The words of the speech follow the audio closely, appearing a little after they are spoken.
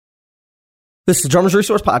This is the Drummers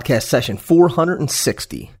Resource Podcast, session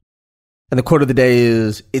 460. And the quote of the day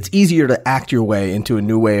is, it's easier to act your way into a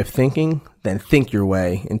new way of thinking than think your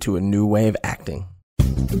way into a new way of acting. You're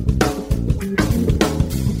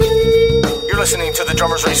listening to the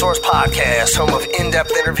Drummers Resource Podcast, home of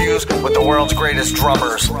in-depth interviews with the world's greatest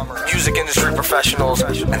drummers, music industry professionals,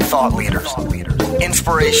 and thought leaders.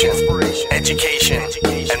 Inspiration, education,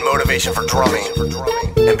 and motivation for drumming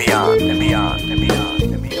and beyond, and beyond, and beyond,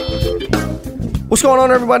 and beyond. What's going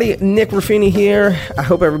on, everybody? Nick Ruffini here. I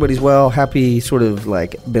hope everybody's well. Happy sort of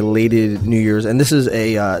like belated New Year's. And this is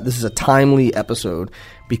a timely episode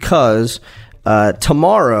because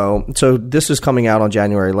tomorrow, so this is coming out on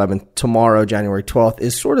January 11th. Tomorrow, January 12th,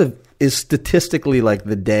 is statistically like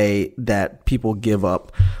the day that people give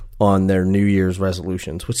up on their New Year's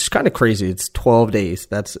resolutions, which is kind of crazy. It's 12 days.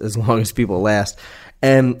 That's as long as people last.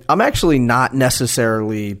 And I'm actually not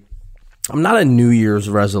necessarily, I'm not a New Year's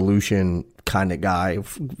resolution kind of guy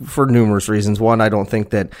for numerous reasons. One, I don't think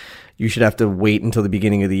that you should have to wait until the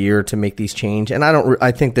beginning of the year to make these change. And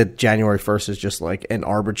I think that January 1st is just like an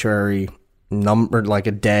arbitrary number, like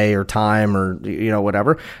a day or time or,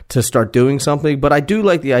 whatever to start doing something. But I do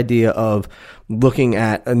like the idea of looking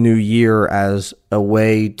at a new year as a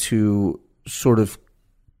way to sort of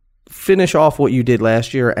finish off what you did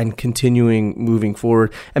last year and continuing moving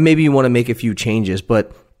forward. And maybe you want to make a few changes,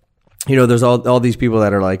 but there's all these people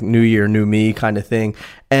that are like new year, new me kind of thing.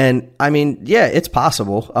 And I mean, yeah, it's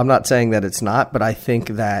possible. I'm not saying that it's not, but I think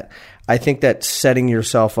that setting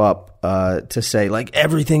yourself up to say like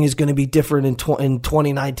everything is going to be different in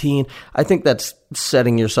 2019, I think that's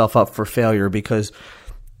setting yourself up for failure, because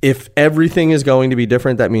if everything is going to be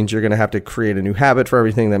different, that means you're going to have to create a new habit for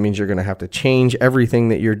everything. That means you're going to have to change everything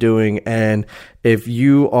that you're doing. And if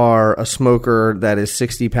you are a smoker that is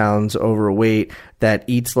 60 pounds overweight, that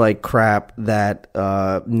eats like crap, that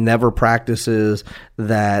never practices,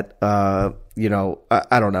 that, I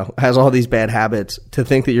don't know, has all these bad habits, to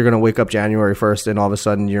think that you're going to wake up January 1st and all of a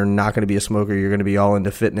sudden you're not going to be a smoker. You're going to be all into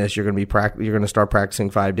fitness. You're going to start practicing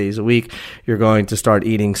 5 days a week. You're going to start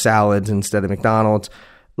eating salads instead of McDonald's.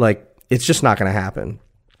 Like, it's just not going to happen.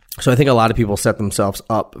 So I think a lot of people set themselves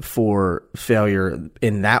up for failure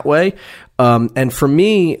in that way. And for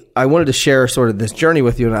me, I wanted to share sort of this journey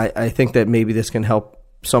with you. And I think that maybe this can help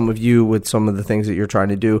some of you with some of the things that you're trying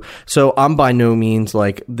to do. So I'm by no means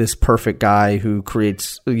like this perfect guy who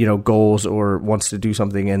creates, goals or wants to do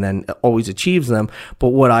something and then always achieves them. But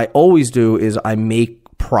what I always do is I make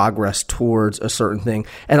progress towards a certain thing.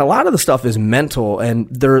 And a lot of the stuff is mental.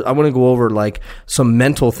 And I want to go over like some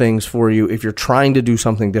mental things for you if you're trying to do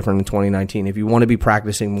something different in 2019. If you want to be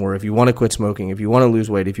practicing more, if you want to quit smoking, if you want to lose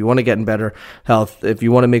weight, if you want to get in better health, if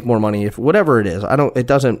you want to make more money, if whatever it is, it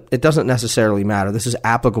doesn't necessarily matter. This is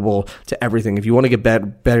applicable to everything. If you want to get better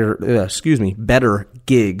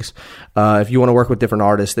gigs, if you want to work with different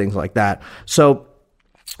artists, things like that. So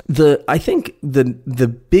I think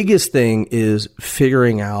the biggest thing is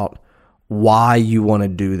figuring out why you want to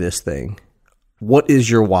do this thing. What is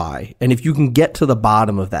your why? And if you can get to the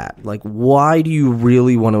bottom of that, like, why do you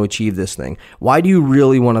really want to achieve this thing? Why do you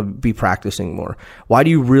really want to be practicing more? Why do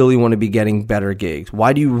you really want to be getting better gigs?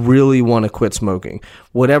 Why do you really want to quit smoking?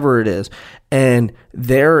 Whatever it is. And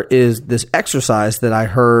there is this exercise that I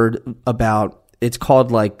heard about. It's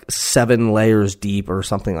called like 7 layers deep or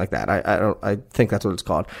something like that. I think that's what it's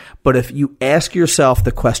called. But if you ask yourself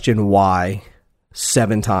the question why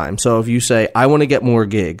 7 times. So if you say, I want to get more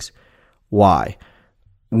gigs. Why?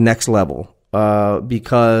 Next level.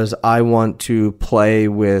 Because I want to play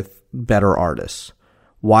with better artists.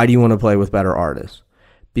 Why do you want to play with better artists?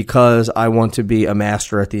 Because I want to be a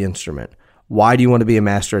master at the instrument. Why do you want to be a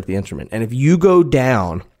master at the instrument? And if you go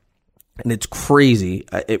down, and it's crazy.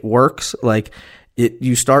 It works. Like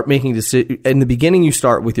you start making decisions. In the beginning, you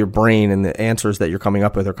start with your brain, and the answers that you're coming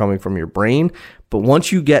up with are coming from your brain. But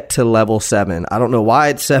once you get to level 7, I don't know why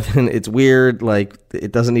it's 7. It's weird. Like,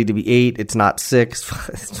 it doesn't need to be 8. It's not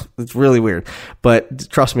 6. It's really weird. But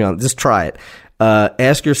trust me on it. Just try it.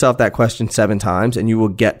 Ask yourself that question 7 times, and you will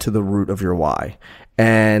get to the root of your why.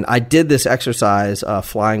 And I did this exercise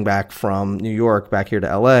flying back from New York back here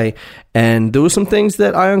to LA, and there was some things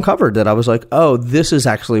that I uncovered that I was like, oh, this is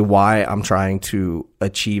actually why I'm trying to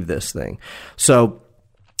achieve this thing. So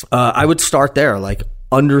I would start there, like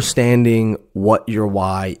understanding what your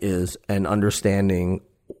why is and understanding,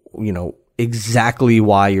 exactly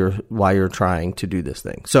why you're trying to do this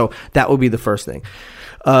thing. So that would be the first thing.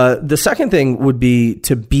 The second thing would be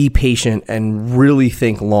to be patient and really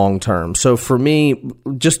think long term. So for me,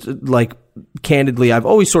 just like candidly, I've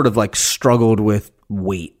always sort of like struggled with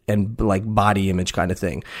weight and like body image kind of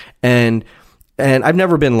thing. And I've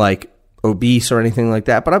never been like obese or anything like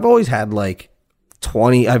that, but I've always had like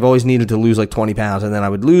I've always needed to lose like 20 pounds, and then I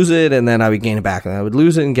would lose it, and then I would gain it back, and I would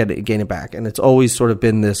lose it and gain it back. And it's always sort of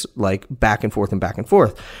been this like back and forth and back and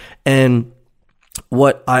forth. And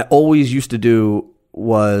what I always used to do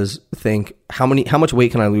was think, how much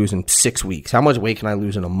weight can I lose in 6 weeks? How much weight can I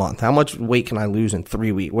lose in a month? How much weight can I lose in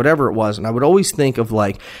 3 weeks? Whatever it was. And I would always think of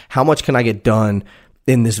like, how much can I get done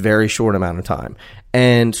in this very short amount of time?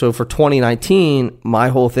 And so for 2019, my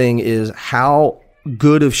whole thing is, how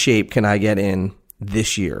good of shape can I get in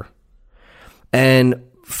this year? And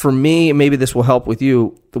for me, maybe this will help with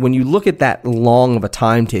you. When you look at that long of a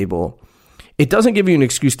timetable, it doesn't give you an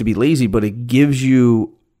excuse to be lazy, but it gives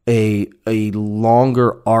you a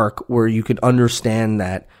longer arc where you can understand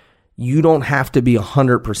that you don't have to be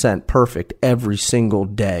 100% perfect every single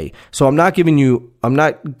day. So I'm not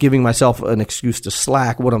giving myself an excuse to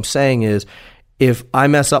slack. What I'm saying is, if I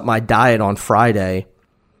mess up my diet on Friday,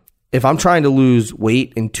 if I'm trying to lose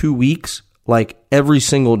weight in 2 weeks, like every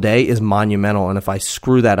single day is monumental. And if I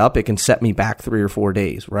screw that up, it can set me back 3 or 4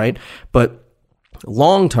 days, right? But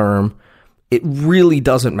long term, it really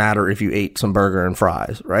doesn't matter if you ate some burger and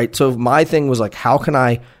fries, right? So my thing was like, how can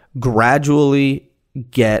I gradually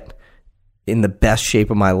get in the best shape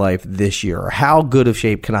of my life this year? Or how good of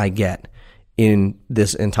shape can I get in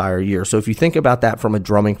this entire year? So if you think about that from a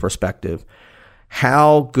drumming perspective,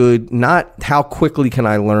 how good, not how quickly can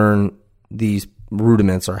I learn these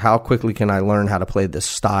rudiments, or how quickly can I learn how to play this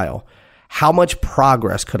style? How much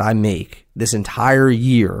progress could I make this entire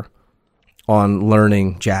year on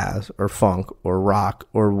learning jazz or funk or rock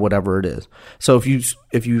or whatever it is? So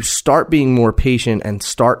if you start being more patient and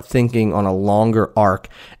start thinking on a longer arc,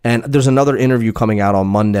 and there's another interview coming out on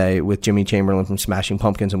Monday with Jimmy Chamberlin from Smashing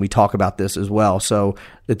Pumpkins, and we talk about this as well. So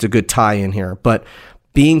it's a good tie in here. But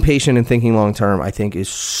being patient and thinking long term, I think, is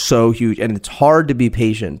so huge. And it's hard to be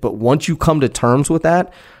patient, but once you come to terms with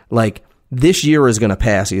that, like, this year is going to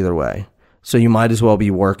pass either way. So you might as well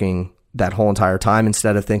be working that whole entire time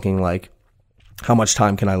instead of thinking like, how much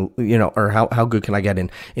time can I, or how good can I get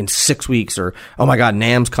in 6 weeks? Or, oh my God,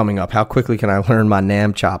 NAMM's coming up. How quickly can I learn my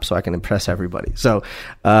NAMM chops so I can impress everybody? So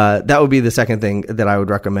that would be the second thing that I would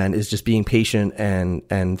recommend, is just being patient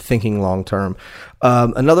and thinking long term.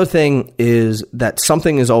 Another thing is that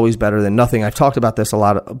something is always better than nothing. I've talked about this a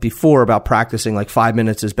lot before, about practicing like 5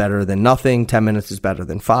 minutes is better than nothing, 10 minutes is better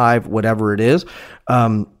than 5, whatever it is.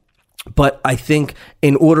 But I think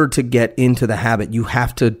in order to get into the habit, you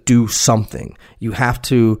have to do something. You have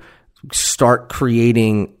to start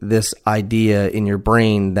creating this idea in your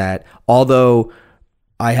brain that, although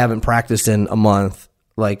I haven't practiced in a month,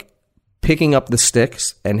 like, picking up the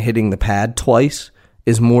sticks and hitting the pad twice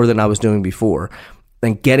is more than I was doing before.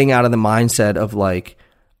 And getting out of the mindset of like,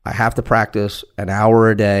 I have to practice an hour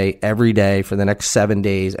a day, every day for the next 7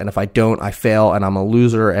 days. And if I don't, I fail and I'm a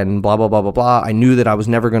loser and blah, blah, blah, blah, blah. I knew that I was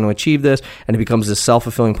never going to achieve this. And it becomes this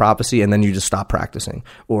self-fulfilling prophecy. And then you just stop practicing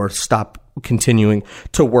or stop continuing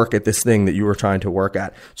to work at this thing that you were trying to work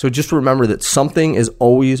at. So just remember that something is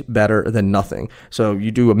always better than nothing. So you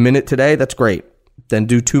do a minute today, that's great. Then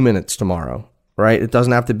do 2 minutes tomorrow, right? It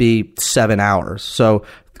doesn't have to be 7 hours. So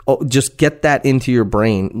just get that into your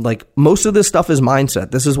brain. Like, most of this stuff is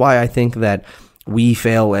mindset. This is why I think that we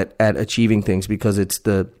fail at achieving things, because it's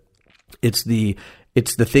the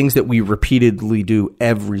things that we repeatedly do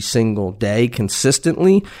every single day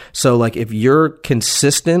consistently. So like, if you're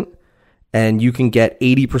consistent and you can get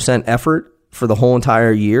 80% effort for the whole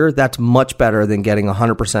entire year, that's much better than getting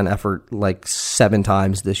 100% effort like 7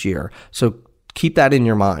 times this year. So keep that in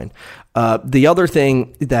your mind. The other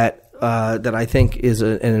thing that I think is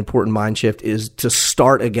an important mind shift is to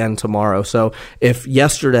start again tomorrow. So if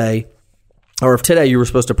yesterday or if today you were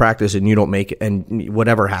supposed to practice and you don't make it, and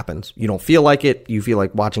whatever happens, you don't feel like it, you feel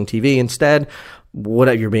like watching TV instead,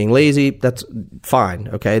 whatever, you're being lazy, that's fine.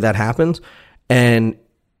 Okay, that happens. And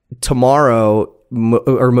tomorrow,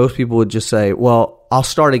 or most people would just say, well, I'll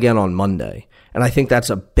start again on Monday. And I think that's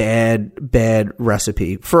a bad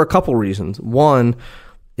recipe for a couple reasons. One,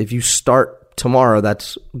 if you start tomorrow,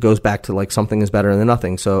 that goes back to like, something is better than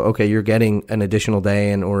nothing. So, okay, you're getting an additional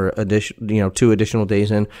day in, or 2 additional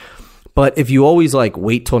days in. But if you always like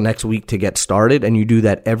wait till next week to get started, and you do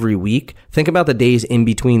that every week, think about the days in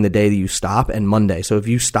between the day that you stop and Monday. So if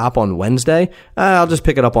you stop on Wednesday, I'll just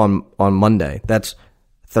pick it up on Monday. That's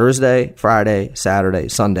Thursday, Friday, Saturday,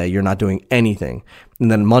 Sunday. You're not doing anything.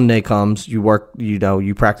 And then Monday comes, you work,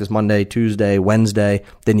 you practice Monday, Tuesday, Wednesday,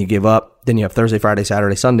 then you give up. Then you have Thursday, Friday,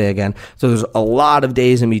 Saturday, Sunday again. So there's a lot of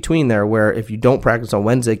days in between there where if you don't practice on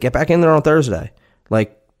Wednesday, get back in there on Thursday.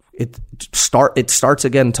 Like, It starts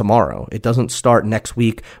again tomorrow. It doesn't start next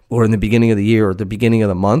week or in the beginning of the year or the beginning of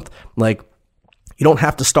the month. Like, you don't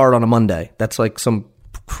have to start on a Monday. That's like some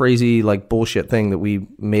crazy like bullshit thing that we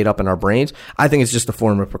made up in our brains. I think it's just a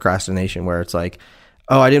form of procrastination where it's like,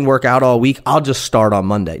 oh, I didn't work out all week, I'll just start on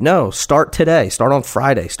Monday. No, start today. Start on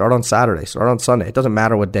Friday. Start on Saturday. Start on Sunday. It doesn't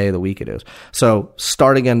matter what day of the week it is. So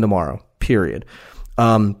start again tomorrow, period.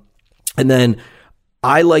 And then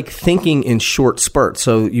I like thinking in short spurts.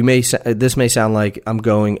 So this may sound like I'm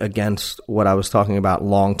going against what I was talking about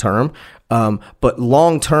long term. But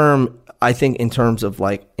long term, I think in terms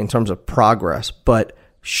of progress, but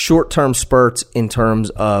short-term spurts in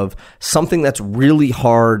terms of something that's really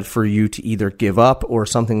hard for you to either give up or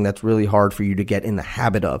something that's really hard for you to get in the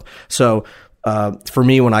habit of. So, for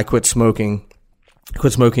me, when I quit smoking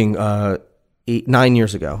 9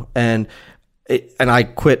 years ago, and I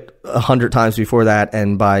quit 100 times before that,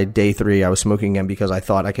 and by day 3 I was smoking again because I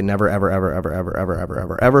thought I could never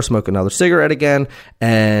ever smoke another cigarette again,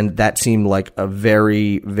 and that seemed like a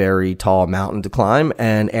very, very tall mountain to climb.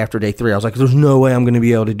 And after day 3 I was like, there's no way I'm going to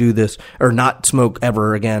be able to do this or not smoke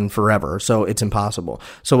ever again forever, so it's impossible.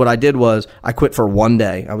 So what I did was I quit for one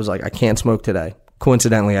day. I was like, I can't smoke today.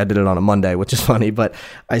 Coincidentally, I did it on a Monday, which is funny, but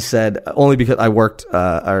I said only because I worked,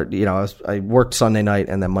 I worked Sunday night,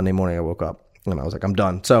 and then Monday morning I woke up and I was like, I'm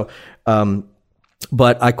done. So,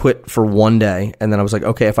 but I quit for one day, and then I was like,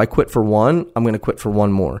 okay, if I quit for one, I'm going to quit for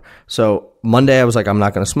one more. So Monday I was like, I'm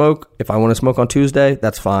not going to smoke. If I want to smoke on Tuesday,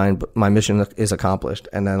 that's fine, but my mission is accomplished.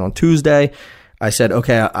 And then on Tuesday, I said,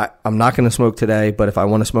 okay, I'm not going to smoke today, but if I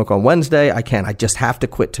want to smoke on Wednesday, I can. I just have to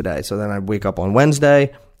quit today. So then I wake up on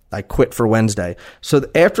Wednesday, I quit for Wednesday. So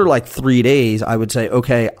after like 3 days, I would say,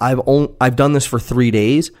 okay, I've done this for 3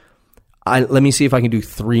 days. Let me see if I can do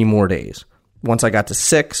 3 more days. Once I got to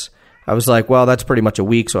 6, I was like, well, that's pretty much a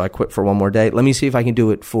week, so I quit for one more day. Let me see if I can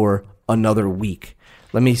do it for another week.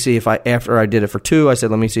 Let me see if after I did it for 2, I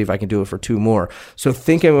said, let me see if I can do it for 2 more. So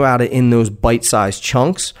thinking about it in those bite-sized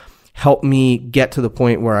chunks helped me get to the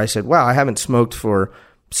point where I said, wow, I haven't smoked for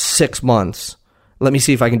 6 months. Let me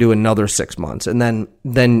see if I can do another 6 months. And then,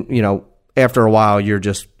 after a while,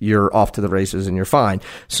 you're off to the races and you're fine.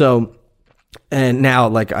 So, and now,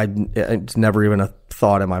 like, it's never even a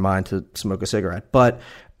thought in my mind to smoke a cigarette. But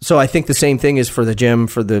so I think the same thing is for the gym,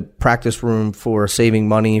 for the practice room, for saving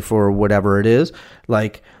money, for whatever it is.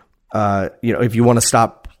 Like, if you want to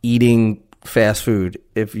stop eating fast food,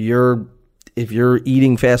 if you're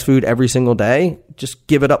eating fast food every single day, just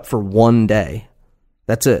give it up for one day.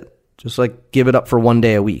 That's it. Just like give it up for one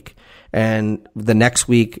day a week. And the next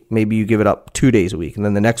week, maybe you give it up 2 days a week. And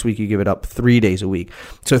then the next week, you give it up 3 days a week.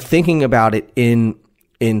 So thinking about it in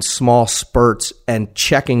small spurts and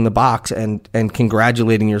checking the box and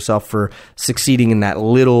congratulating yourself for succeeding in that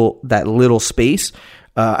little space,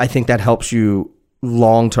 I think that helps you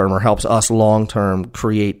long term, or helps us long term,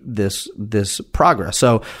 create this progress.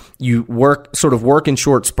 So you work in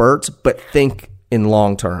short spurts, but think in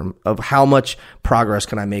long term of how much progress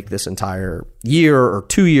can I make this entire year or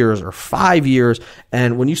 2 years or 5 years.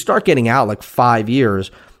 And when you start getting out like 5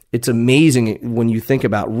 years, it's amazing when you think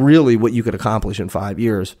about really what you could accomplish in 5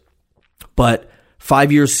 years. But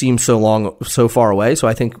 5 years seems so far away. So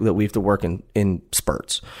I think that we have to work in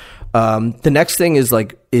spurts. The next thing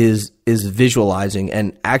is visualizing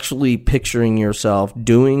and actually picturing yourself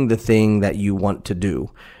doing the thing that you want to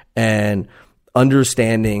do, and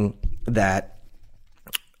understanding that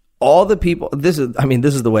all the people, this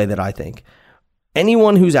is the way that I think.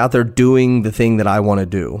 Anyone who's out there doing the thing that I want to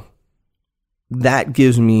do, that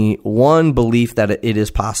gives me, 1, belief that it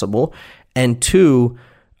is possible, and 2,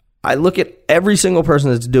 I look at every single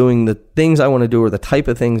person that's doing the things I want to do or the type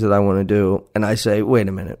of things that I want to do, and I say, wait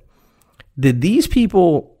a minute, did these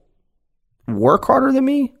people work harder than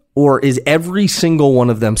me, or is every single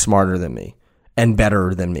one of them smarter than me and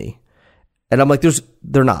better than me? And I'm like,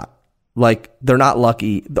 they're not. Like, they're not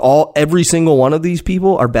lucky. Every single one of these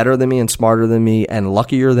people are better than me and smarter than me and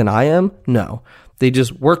luckier than I am. No, they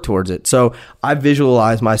just work towards it. So I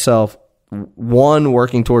visualize myself, 1,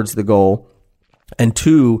 working towards the goal, and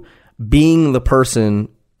 2, being the person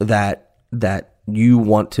that you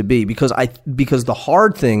want to be. Because the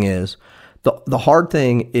hard thing is, the hard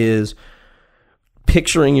thing is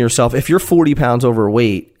picturing yourself. If you're 40 pounds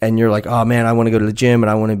overweight and you're like, oh man, I want to go to the gym and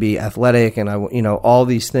I want to be athletic and all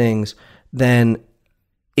these things, then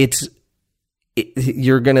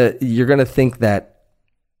you're gonna think that,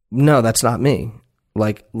 no, that's not me.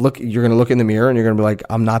 Like, you're gonna look in the mirror and you're gonna be like,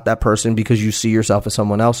 I'm not that person, because you see yourself as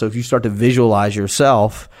someone else. So if you start to visualize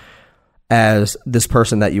yourself as this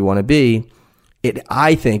person that you want to be,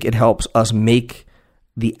 I think it helps us make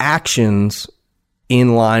the actions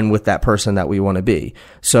in line with that person that we want to be.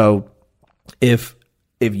 So if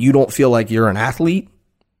you don't feel like you're an athlete,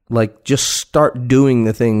 like just start doing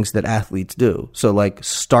the things that athletes do. So like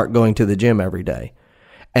start going to the gym every day.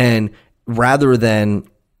 And rather than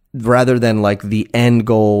like the end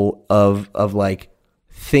goal of like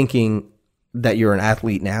thinking that you're an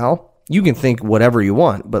athlete now, you can think whatever you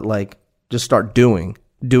want, but like just start doing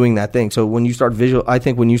that thing. So when you start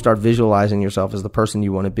when you start visualizing yourself as the person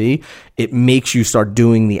you want to be, it makes you start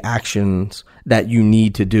doing the actions that you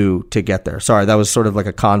need to do to get there. Sorry, that was sort of like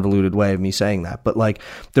a convoluted way of me saying that, but like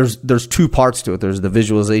there's two parts to it. There's the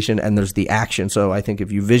visualization and there's the action. So I think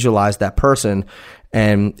if you visualize that person,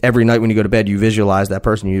 and every night when you go to bed, you visualize that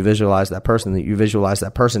person, you visualize that person, that you visualize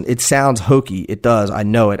that person. It sounds hokey. It does. I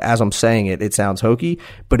know it. As I'm saying it, it sounds hokey,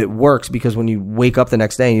 but it works because when you wake up the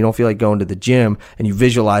next day and you don't feel like going to the gym and you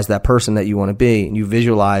visualize that person that you want to be and you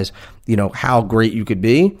visualize, you know, how great you could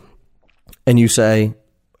be, and you say,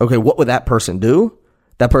 okay, what would that person do?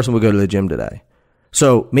 That person would go to the gym today.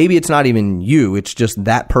 So maybe it's not even you, it's just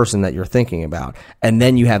that person that you're thinking about. And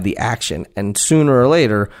then you have the action. And sooner or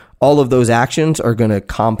later, all of those actions are going to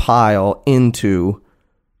compile into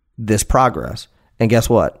this progress. And guess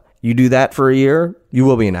what? You do that for a year, you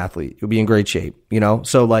will be an athlete. You'll be in great shape, you know?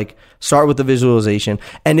 So like start with the visualization.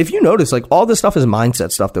 And if you notice, like all this stuff is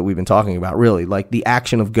mindset stuff that we've been talking about, really. Like the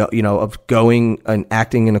action of going and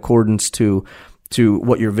acting in accordance to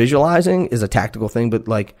what you're visualizing is a tactical thing, but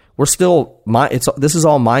like we're still this is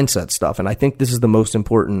all mindset stuff. And I think this is the most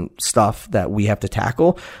important stuff that we have to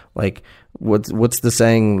tackle. Like what's the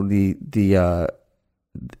saying?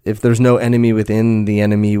 If there's no enemy within, the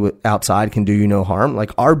enemy outside can do you no harm.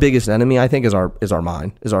 Like our biggest enemy, I think, is our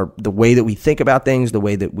mind, the way that we think about things, the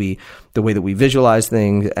way that we visualize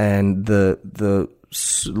things, and the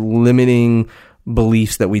limiting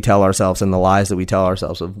beliefs that we tell ourselves and the lies that we tell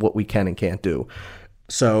ourselves of what we can and can't do.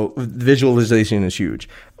 So visualization is huge.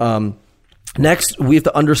 Next, we have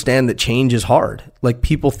to understand that change is hard. Like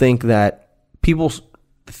people think that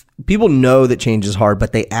people know that change is hard,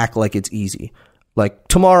 but they act like it's easy. Like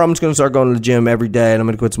tomorrow I'm just going to start going to the gym every day and I'm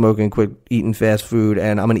going to quit smoking, quit eating fast food,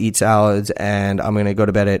 and I'm going to eat salads, and I'm going to go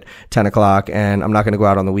to bed at 10 o'clock, and I'm not going to go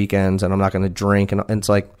out on the weekends, and I'm not going to drink. And it's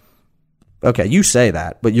like, okay, you say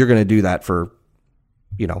that, but you're going to do that for,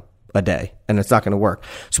 you know, a day, and it's not going to work.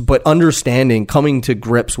 So, but coming to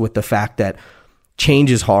grips with the fact that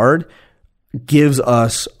change is hard gives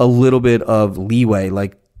us a little bit of leeway.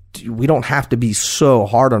 Like we don't have to be so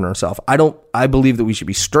hard on ourselves. I believe that we should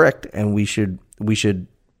be strict and we should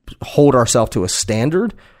hold ourselves to a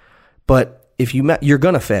standard, but if you're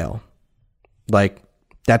going to fail. Like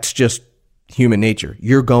that's just human nature.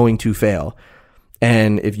 You're going to fail.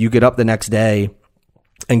 And if you get up the next day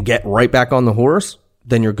and get right back on the horse,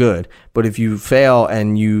 then you're good. But if you fail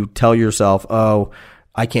and you tell yourself, oh,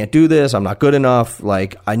 I can't do this, I'm not good enough,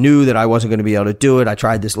 like I knew that I wasn't going to be able to do it, I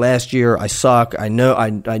tried this last year, I suck, I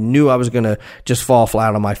knew I was going to just fall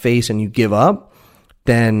flat on my face, and you give up,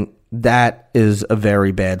 then that is a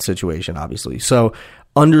very bad situation, obviously. So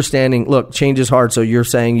understanding, look, change is hard. So you're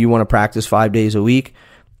saying you want to practice 5 days a week,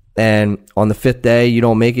 and on the 5th day you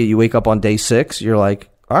don't make it, you wake up on day 6, you're like,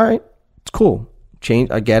 all right, it's cool,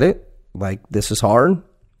 change, I get it, like this is hard,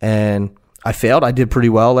 and I failed. I did pretty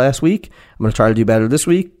well last week. I'm going to try to do better this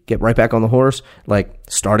week, get right back on the horse, like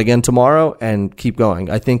start again tomorrow and keep going.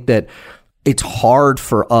 I think that it's hard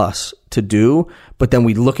for us to do, but then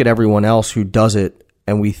we look at everyone else who does it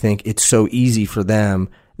and we think it's so easy for them.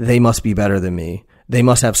 They must be better than me. They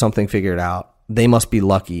must have something figured out. They must be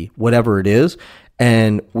lucky, whatever it is.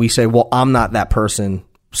 And we say, well, I'm not that person,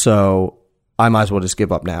 so I might as well just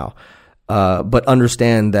give up now. But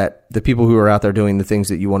understand that the people who are out there doing the things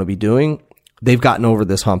that you want to be doing, they've gotten over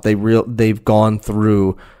this hump. They've gone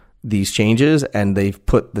through these changes and they've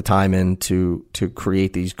put the time in to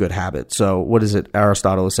create these good habits. So what is it?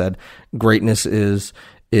 Aristotle said, greatness is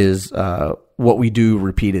what we do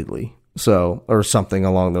repeatedly. So, or something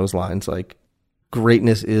along those lines. Like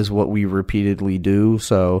greatness is what we repeatedly do.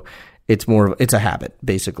 So it's a habit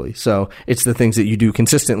basically. So it's the things that you do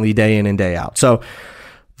consistently day in and day out. So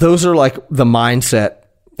those are like the mindset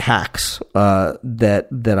hacks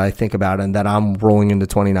that I think about and that I'm rolling into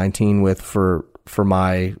 2019 with for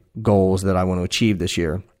my goals that I want to achieve this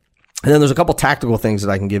year. And then there's a couple tactical things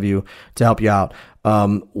that I can give you to help you out.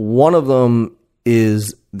 One of them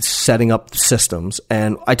is setting up systems.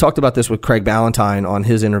 And I talked about this with Craig Ballantyne on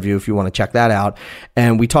his interview, if you want to check that out.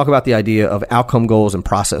 And we talk about the idea of outcome goals and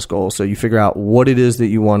process goals. So you figure out what it is that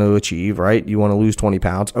you want to achieve, right? You want to lose 20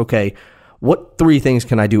 pounds. Okay, what 3 things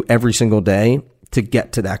can I do every single day to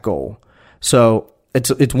get to that goal? So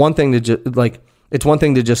it's one thing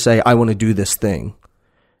to just say, I want to do this thing.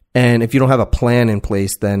 And if you don't have a plan in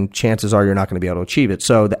place, then chances are you're not going to be able to achieve it.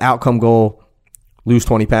 So the outcome goal, lose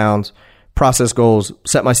 20 pounds. Process goals,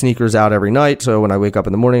 set my sneakers out every night. So when I wake up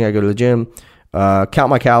in the morning, I go to the gym, count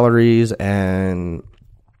my calories, and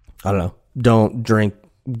I don't know, don't drink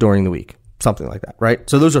during the week. Something like that, right?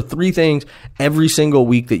 So those are 3 things every single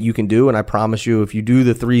week that you can do. And I promise you, if you do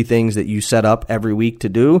the 3 things that you set up every week to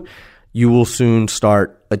do, you will soon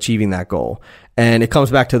start achieving that goal. And it comes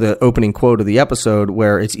back to the opening quote of the episode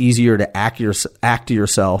where it's easier to act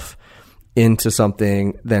yourself into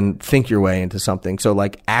something than think your way into something. So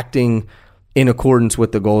like acting in accordance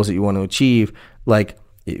with the goals that you want to achieve. Like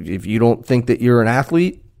if you don't think that you're an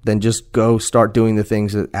athlete, then just go start doing the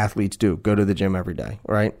things that athletes do. Go to the gym every day,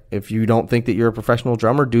 right? If you don't think that you're a professional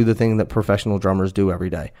drummer, do the thing that professional drummers do every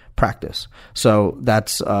day. Practice. So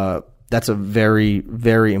that's a very,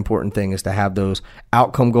 very important thing, is to have those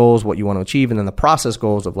outcome goals, what you want to achieve, and then the process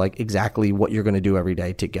goals of like exactly what you're going to do every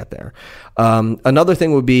day to get there. Another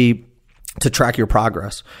thing would be to track your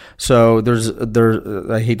progress. So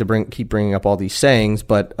I hate to keep bringing up all these sayings,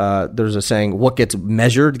 but there's a saying: what gets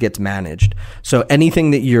measured gets managed. So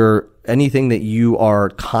anything that you are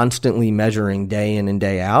constantly measuring day in and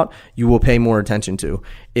day out, you will pay more attention to.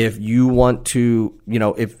 If you want to,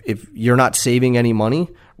 if you're not saving any money,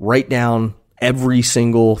 write down every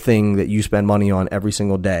single thing that you spend money on every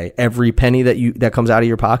single day. Every penny that comes out of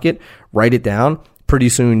your pocket, write it down. Pretty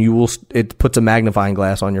soon it puts a magnifying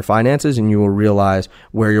glass on your finances, and you will realize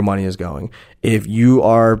where your money is going. If you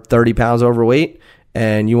are 30 pounds overweight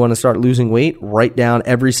and you want to start losing weight, write down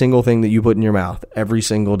every single thing that you put in your mouth every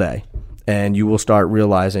single day, and you will start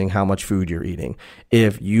realizing how much food you're eating.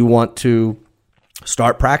 If you want to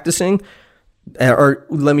start practicing, or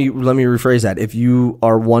let me rephrase that. If you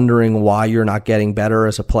are wondering why you're not getting better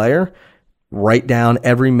as a player, write down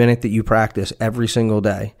every minute that you practice every single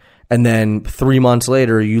day. And then 3 months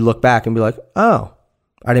later, you look back and be like, oh,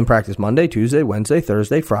 I didn't practice Monday, Tuesday, Wednesday,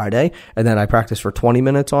 Thursday, Friday. And then I practiced for 20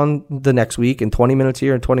 minutes on the next week, and 20 minutes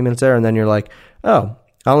here and 20 minutes there. And then you're like, oh,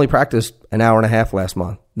 I only practiced an hour and a half last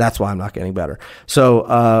month. That's why I'm not getting better.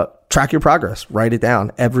 So track your progress. Write it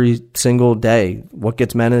down every single day. What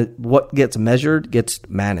gets measured gets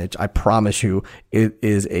managed. I promise you, it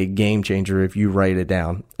is a game changer if you write it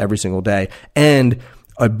down every single day. And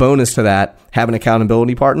a bonus to that, have an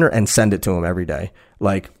accountability partner and send it to them every day.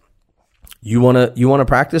 Like, you want to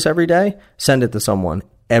practice every day? Send it to someone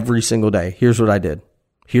every single day. Here's what I did.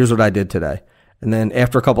 Here's what I did today. And then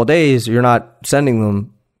after a couple of days, you're not sending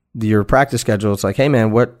them your practice schedule. It's like, hey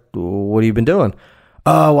man, what have you been doing?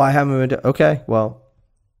 Oh, well, I haven't been okay. Well,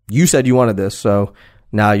 you said you wanted this, so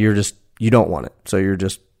now you don't want it. So you're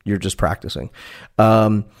just practicing.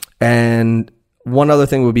 And one other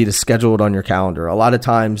thing would be to schedule it on your calendar. A lot of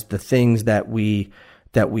times the things that we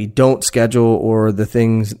don't schedule, or the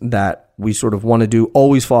things that we sort of want to do,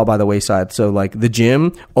 always fall by the wayside. So like the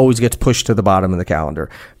gym always gets pushed to the bottom of the calendar.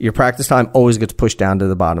 Your practice time always gets pushed down to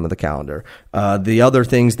the bottom of the calendar. The other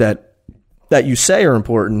things that you say are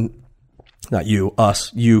important, not you,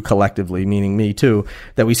 us, you collectively, meaning me too,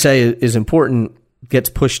 that we say is important, gets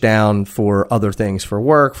pushed down for other things, for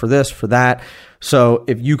work, for this, for that. So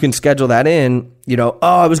if you can schedule that in,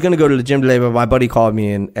 I was going to go to the gym today, but my buddy called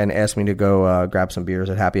me and asked me to go grab some beers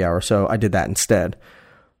at happy hour. So I did that instead.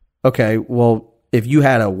 Okay, well, if you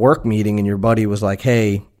had a work meeting and your buddy was like,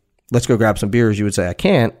 hey, let's go grab some beers, you would say, I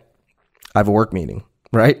can't. I have a work meeting,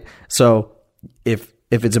 right? So if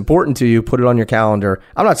it's important to you, put it on your calendar.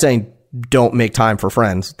 I'm not saying don't make time for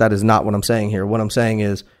friends. That is not what I'm saying here. What I'm saying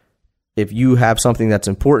is, if you have something that's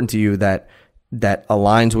important to you that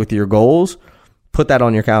aligns with your goals, put that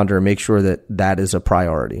on your calendar and make sure that is a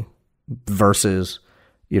priority versus,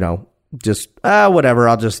 just whatever.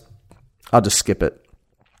 I'll just skip it.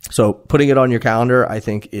 So putting it on your calendar, I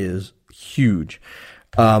think, is huge.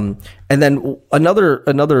 And then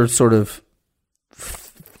another sort of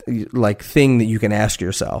like thing that you can ask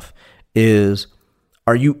yourself is,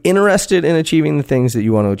 are you interested in achieving the things that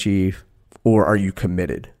you want to achieve, or are you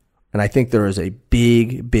committed? And I think there is a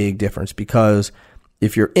big, big difference, because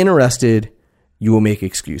if you're interested, you will make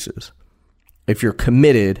excuses. If you're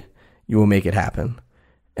committed, you will make it happen.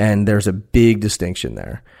 And there's a big distinction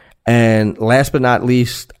there. And last but not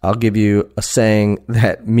least, I'll give you a saying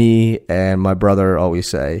that me and my brother always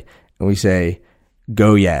say, and we say,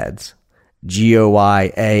 go Yads,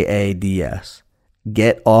 GOYAADS.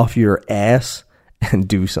 Get off your ass and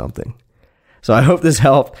do something. So I hope this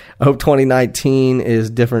helped. I hope 2019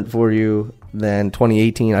 is different for you than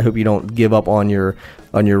 2018. I hope you don't give up on your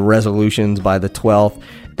resolutions by the 12th.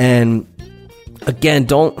 And again,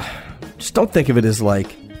 don't think of it as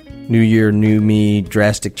like new year, new me,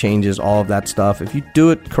 drastic changes, all of that stuff. If you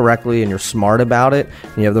do it correctly and you're smart about it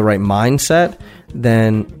and you have the right mindset,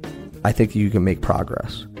 then I think you can make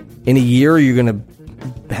progress. In a year, you're going to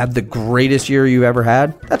have the greatest year you ever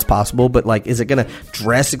had. That's possible, but like, is it going to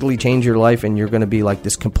drastically change your life and you're going to be like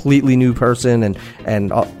this completely new person?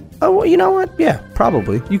 And well, you know what? Yeah,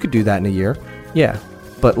 probably. You could do that in a year. Yeah,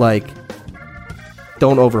 but like,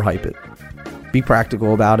 don't overhype it. Be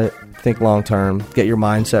practical about it. Think long term. Get your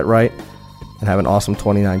mindset right, and have an awesome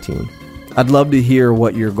 2019. I'd love to hear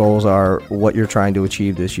what your goals are, what you're trying to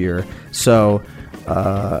achieve this year. So,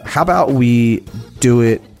 how about we do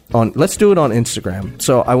it on? Let's do it on Instagram.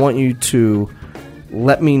 So I want you to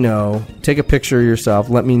let me know. Take a picture of yourself.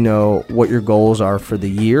 Let me know what your goals are for the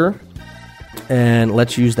year, and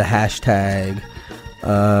let's use the hashtag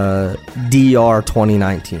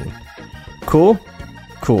DR2019. Cool.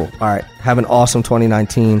 All right. Have an awesome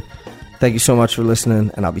 2019. Thank you so much for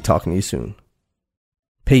listening, and I'll be talking to you soon.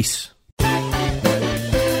 Peace.